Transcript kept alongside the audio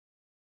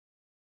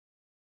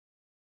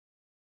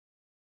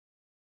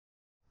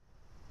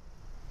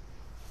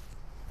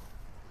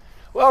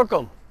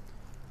Welcome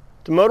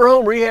to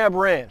Motorhome Rehab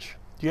Ranch.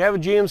 Do you have a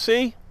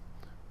GMC?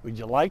 Would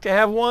you like to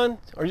have one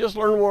or just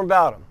learn more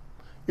about them?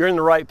 You're in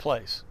the right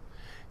place.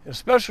 And a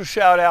special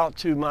shout out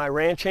to my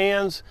ranch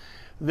hands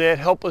that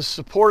help us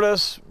support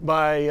us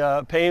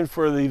by paying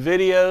for the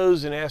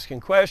videos and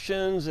asking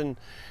questions and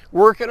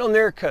working on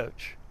their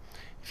coach.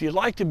 If you'd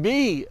like to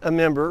be a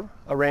member,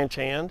 a ranch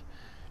hand,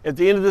 at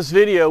the end of this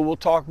video we'll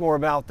talk more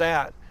about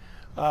that.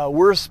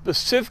 We're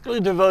specifically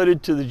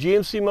devoted to the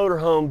GMC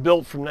Motorhome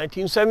built from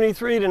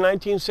 1973 to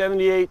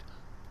 1978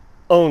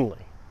 only,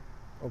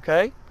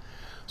 okay?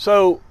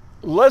 So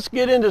let's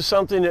get into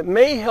something that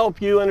may help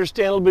you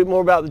understand a little bit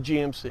more about the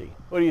GMC.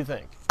 What do you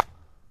think?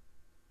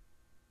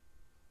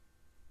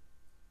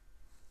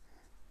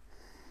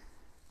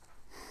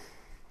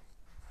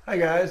 Hi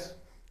guys,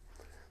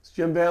 it's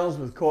Jim Bounds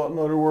with Co-op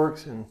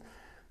Motorworks and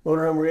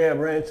Motorhome Rehab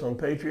Ranch on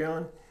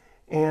Patreon.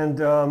 And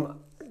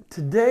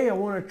today I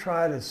want to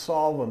try to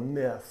solve a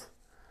myth,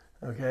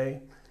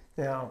 okay?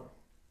 Now,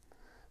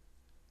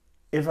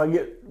 if I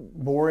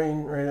get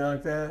boring or anything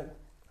like that,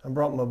 I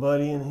brought my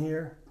buddy in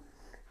here.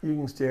 You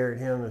can stare at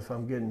him if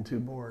I'm getting too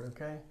bored,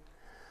 okay?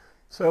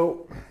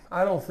 So,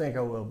 I don't think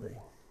I will be.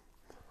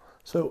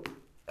 So,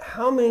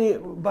 how many,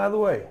 by the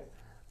way,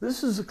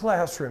 this is a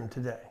classroom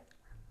today.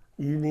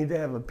 You need to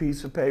have a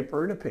piece of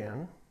paper and a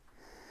pen,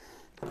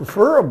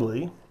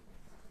 preferably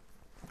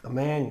a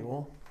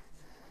manual.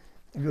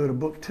 You go to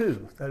book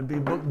 2, that'd be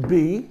book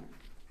B,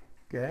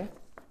 okay?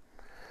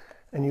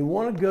 And you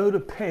want to go to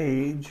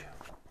page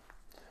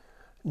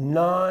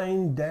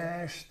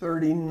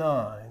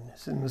 9-39,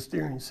 it's in the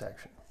steering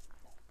section,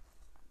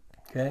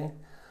 okay?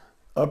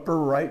 Upper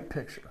right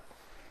picture,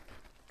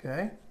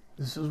 okay?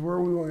 This is where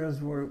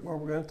what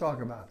we're going to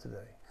talk about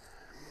today.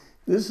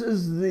 This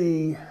is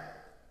the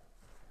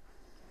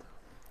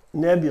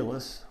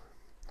nebulous,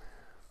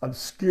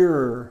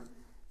 obscure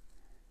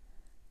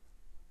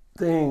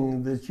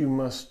thing that you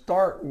must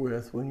start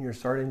with when you're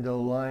starting to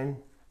align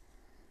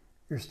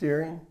your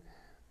steering,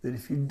 that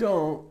if you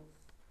don't,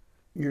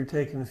 you're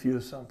taking a few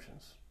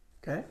assumptions,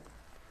 okay?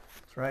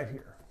 It's right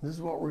here. This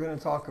is what we're going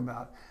to talk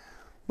about.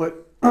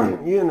 But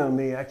you know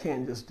me, I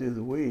can't just do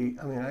the weed.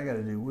 I mean, I got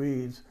to do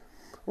weeds.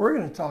 We're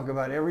going to talk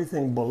about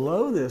everything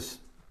below this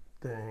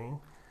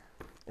thing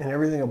and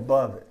everything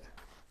above it,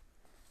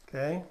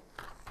 okay?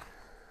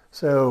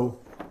 So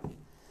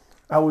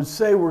I would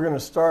say we're going to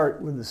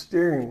start with the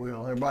steering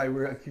wheel. Everybody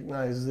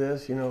recognize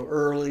this, you know,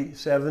 early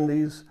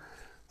 70s,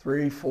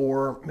 3,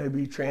 4,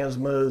 maybe trans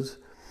modes.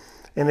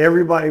 And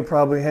everybody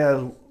probably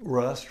has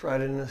rust right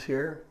in this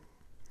here,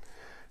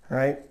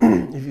 right?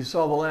 If you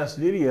saw the last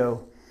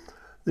video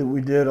that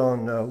we did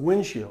on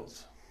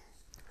windshields,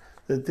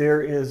 that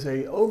there is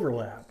a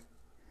overlap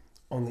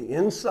on the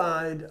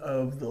inside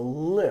of the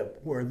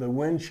lip where the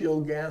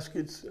windshield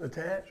gasket's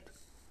attached,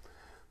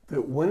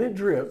 that when it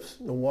drips,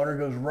 the water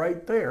goes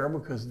right there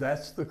because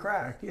that's the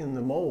crack in the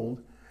mold,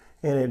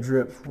 and it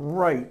drips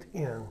right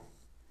in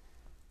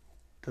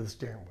to the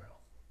steering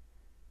wheel.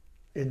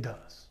 It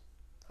does.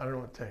 I don't know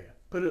what to tell you.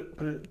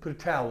 Put a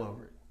towel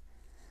over it.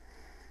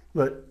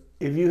 But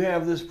if you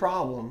have this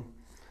problem,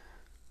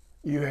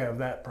 you have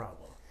that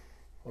problem,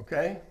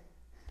 okay?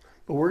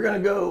 But we're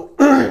going to go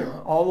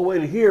all the way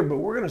to here, but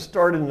we're going to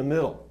start in the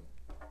middle.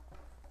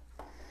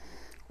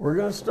 We're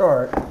going to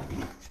start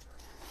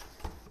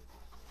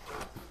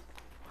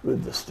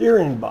with the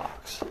steering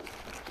box.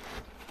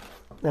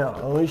 Now,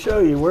 let me show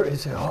you where, you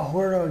say, oh,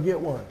 where do I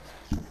get one?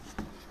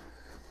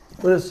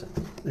 Listen,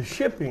 the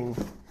shipping,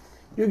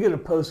 you get a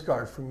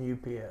postcard from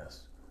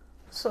UPS.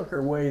 The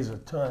sucker weighs a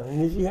ton.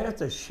 And if you have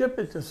to ship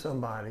it to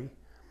somebody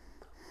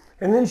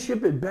and then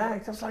ship it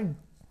back, that's like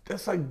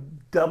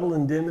double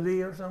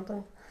indemnity or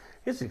something.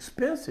 It's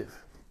expensive.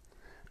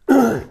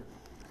 A1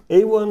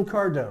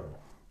 Cardone.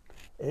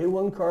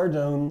 A1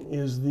 Cardone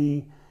is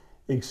the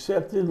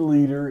accepted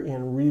leader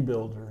in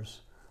rebuilders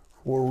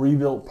for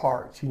rebuilt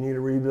parts. You need a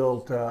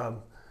rebuilt,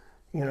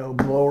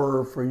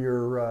 blower for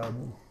your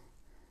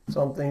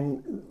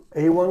something.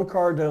 A1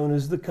 Cardone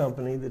is the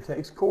company that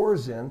takes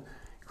cores in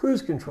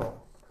cruise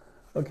control.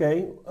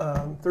 Okay,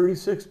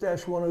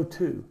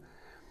 36-102.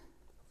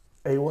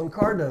 A1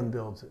 Cardone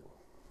builds it.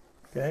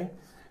 Okay,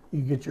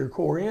 you get your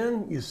core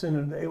in, you send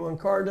it to A1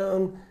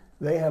 Cardone.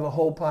 They have a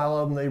whole pile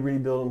of them. They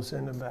rebuild them,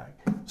 send them back.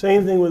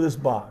 Same thing with this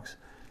box.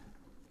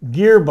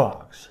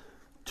 Gearbox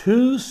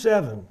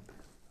 27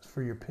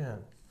 for your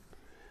pen.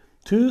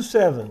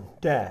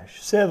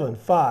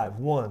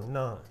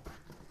 27-7519.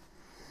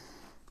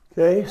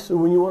 Okay, so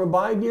when you want to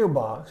buy a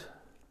gearbox,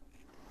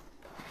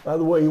 by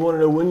the way, you want to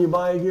know when you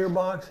buy a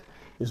gearbox,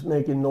 it's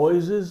making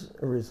noises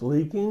or it's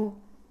leaking,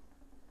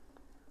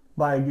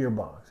 buy a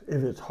gearbox.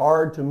 If it's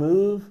hard to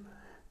move,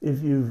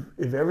 if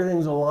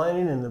everything's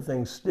aligning and the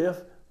thing's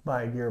stiff,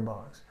 buy a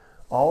gearbox.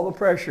 All the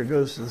pressure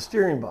goes to the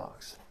steering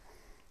box.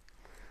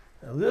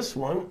 Now this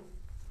one,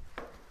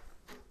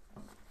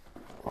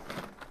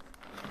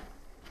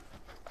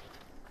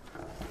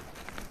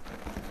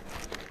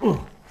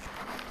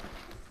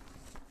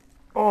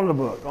 on the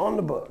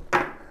book.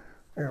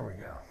 There we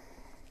go.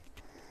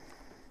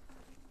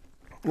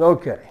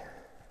 Okay,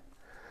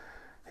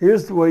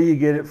 Here's the way you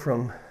get it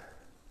from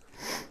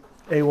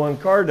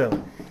A1 car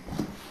dome.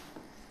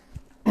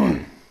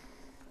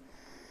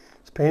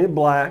 It's painted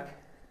black.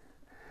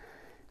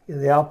 You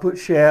have the output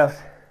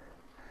shaft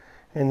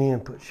and the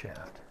input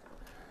shaft.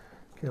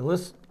 Okay,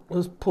 let's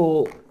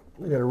pull.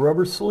 We got a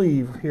rubber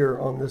sleeve here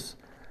on this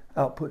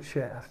output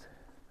shaft.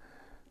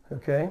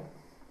 Okay.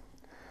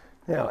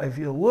 Now, if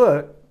you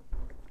look,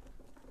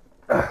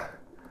 the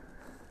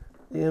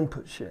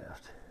input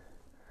shaft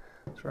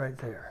is right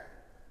there.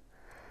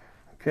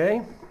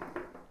 Okay.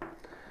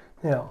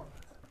 Now,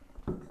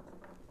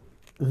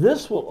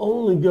 this will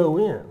only go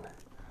in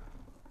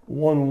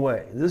one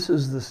way. This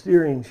is the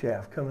steering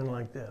shaft coming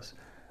like this.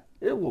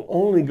 It will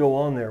only go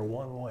on there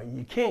one way.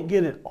 You can't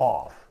get it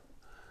off.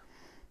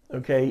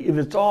 Okay, if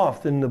it's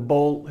off, then the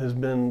bolt has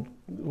been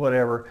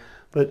whatever.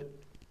 But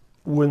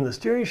when the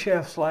steering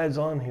shaft slides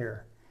on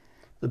here,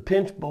 the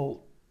pinch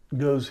bolt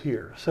goes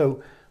here.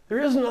 So there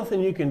is nothing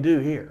you can do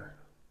here.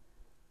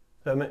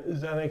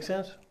 Does that make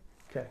sense?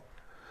 Okay.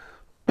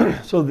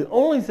 So the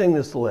only thing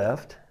that's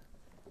left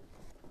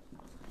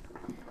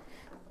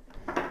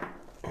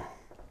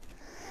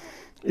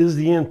is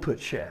the input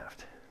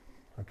shaft.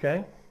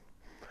 Okay?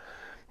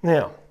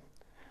 Now,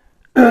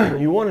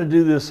 you want to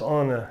do this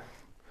on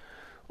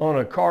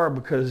a car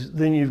because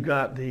then you've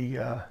got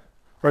the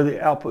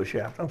output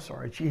shaft. I'm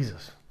sorry,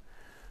 Jesus.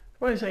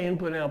 Why do you say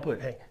input and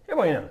output? Hey,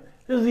 everybody knows.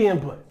 This is the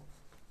input.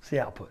 It's the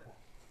output.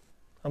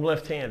 I'm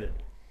left-handed.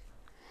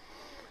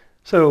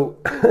 So,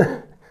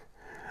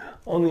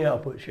 on the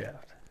output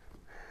shaft,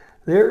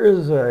 there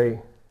is a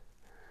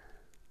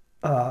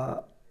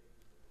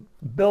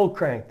bell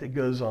crank that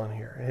goes on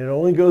here. And it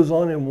only goes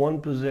on in one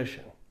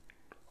position,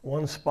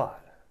 one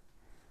spot.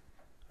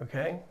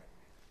 Okay?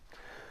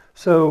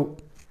 So,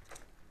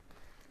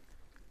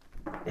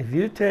 if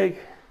you take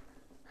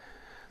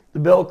the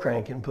bell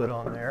crank and put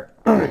on there,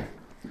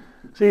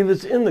 see, if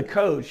it's in the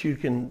coach, you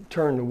can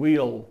turn the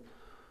wheel,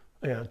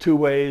 2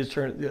 ways,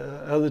 turn it the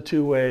other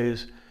 2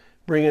 ways,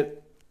 bring it,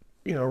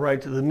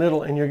 right to the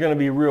middle, and you're going to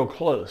be real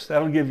close.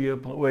 That'll give you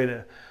a way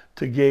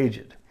to gauge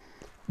it.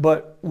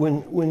 But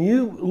when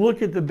you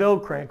look at the bell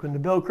crank, when the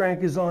bell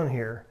crank is on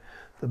here,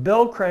 the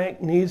bell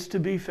crank needs to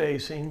be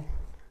facing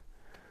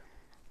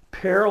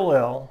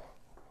parallel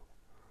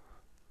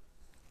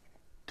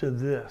to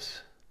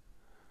this,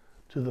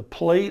 to the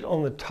plate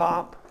on the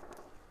top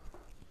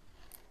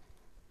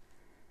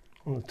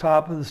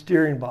of the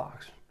steering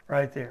box,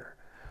 right there.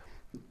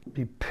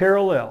 Be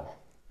parallel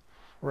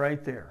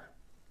right there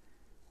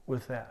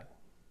with that.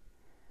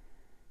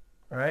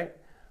 All right?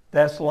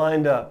 That's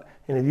lined up.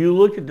 And if you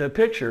look at the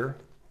picture,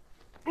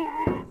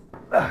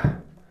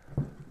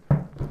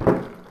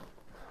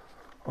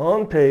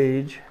 on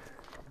page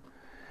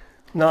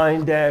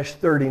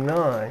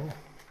 9-39,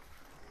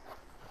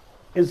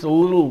 it's a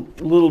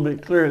little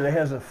bit clearer. It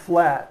has a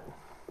flat.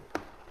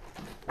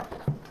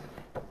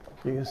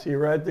 You can see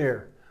right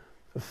there.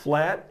 The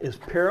flat is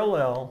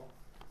parallel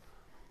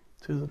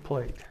to the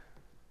plate.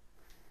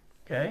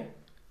 Okay?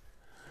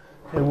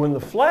 And when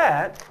the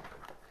flat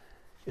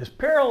is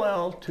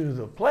parallel to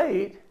the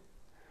plate,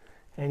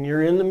 and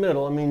you're in the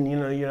middle,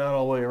 you're not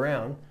all the way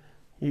around.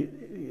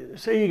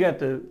 Say you got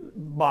the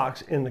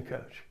box in the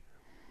coach.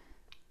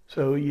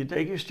 So you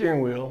take your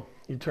steering wheel,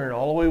 you turn it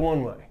all the way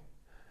one way.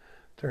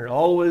 Turn it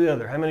all the way the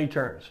other. How many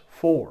turns?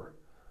 4.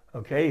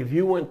 Okay, if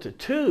you went to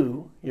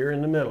 2, you're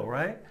in the middle,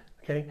 right?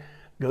 Okay,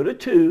 go to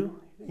 2.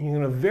 You're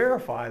going to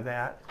verify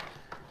that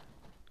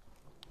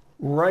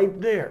right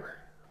there.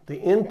 The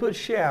input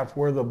shaft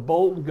where the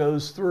bolt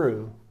goes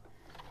through,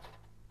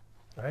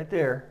 right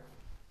there,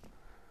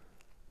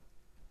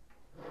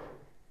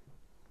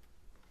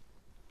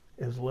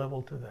 is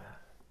level to that.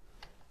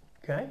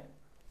 Okay?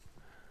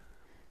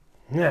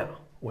 Now,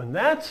 when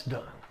that's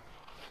done,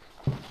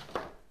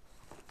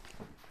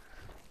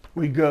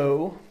 we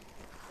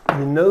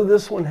know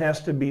this one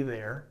has to be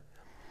there.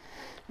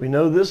 We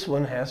know this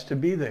one has to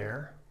be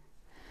there.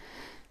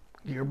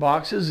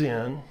 Gearbox is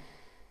in.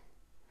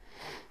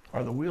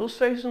 Are the wheels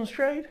facing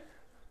straight?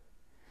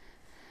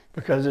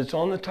 Because it's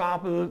on the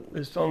top where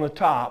it's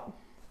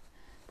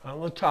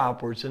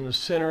in the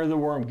center of the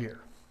worm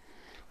gear.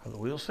 Are the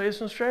wheels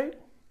facing straight?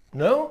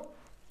 No?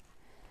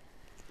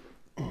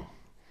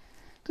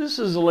 This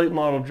is a late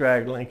model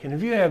drag link, and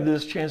if you have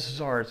this,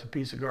 chances are it's a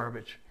piece of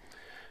garbage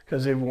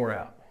because they've worn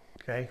out.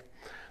 Okay?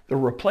 The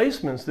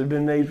replacements that have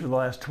been made for the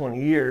last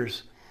 20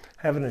 years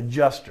have an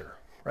adjuster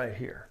right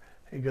here.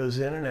 It goes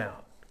in and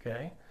out.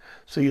 Okay?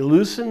 So you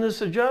loosen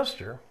this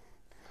adjuster,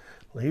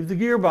 leave the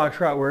gearbox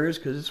right where it is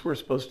because it's where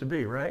it's supposed to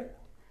be, right?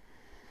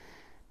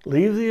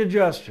 Leave the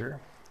adjuster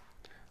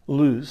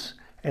loose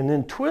and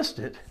then twist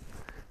it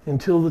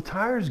until the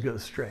tires go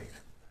straight.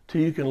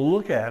 Till you can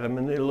look at them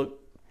and they look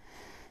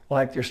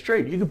like they're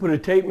straight. You can put a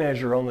tape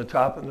measure on the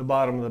top and the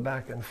bottom of the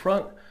back and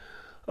front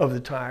of the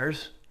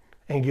tires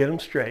and get them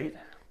straight.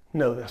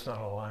 No, that's not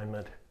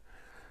alignment.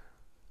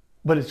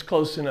 But it's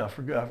close enough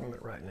for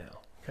government right now.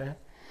 Okay?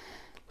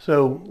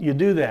 So you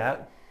do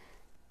that.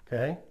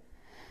 Okay?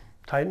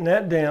 Tighten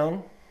that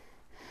down.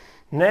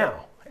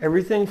 Now,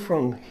 everything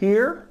from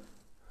here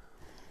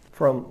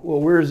from, well,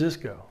 where does this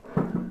go?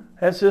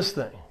 That's this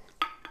thing.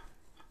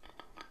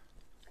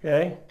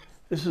 Okay?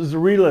 This is the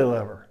relay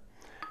lever.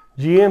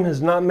 GM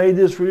has not made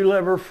this relay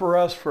lever for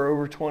us for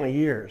over 20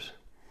 years.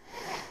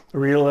 The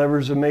relay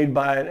levers are made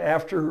by an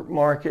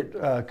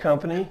aftermarket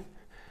company.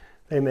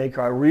 They make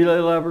our relay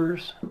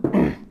levers.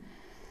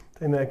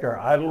 They make our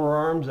idler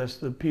arms. That's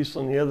the piece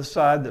on the other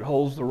side that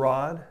holds the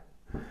rod.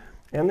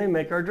 And they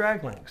make our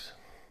drag links.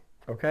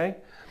 Okay?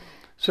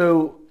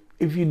 So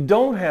if you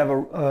don't have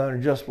an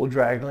adjustable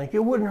drag link, it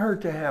wouldn't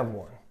hurt to have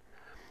one.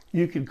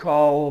 You could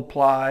call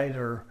Applied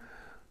or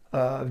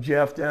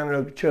Jeff down in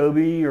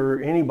Okeechobee or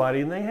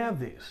anybody, and they have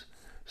these.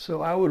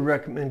 So I would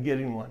recommend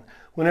getting one.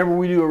 Whenever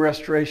we do a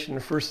restoration,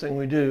 the first thing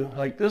we do,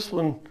 like this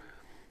one,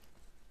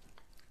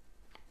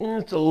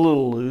 it's a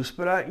little loose,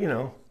 but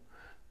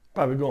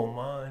probably go on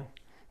mine.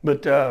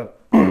 But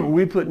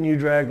we put new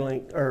drag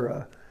link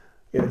or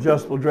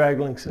adjustable drag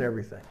links and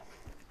everything.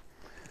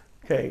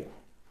 Okay.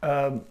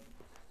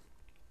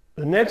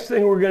 The next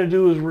thing we're going to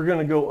do is we're going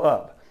to go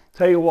up.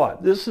 Tell you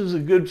what, this is a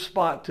good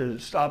spot to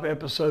stop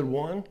episode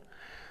 1.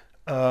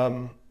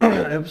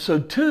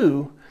 Episode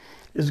 2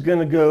 is going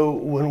to go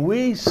when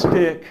we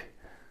stick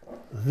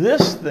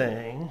this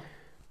thing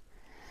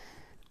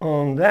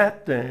on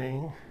that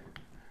thing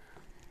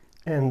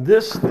and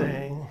this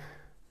thing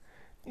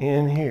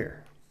in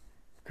here.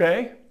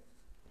 Okay?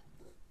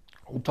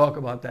 We'll talk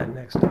about that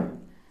next time.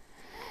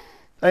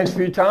 Thanks for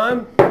your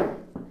time.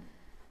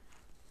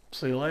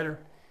 See you later.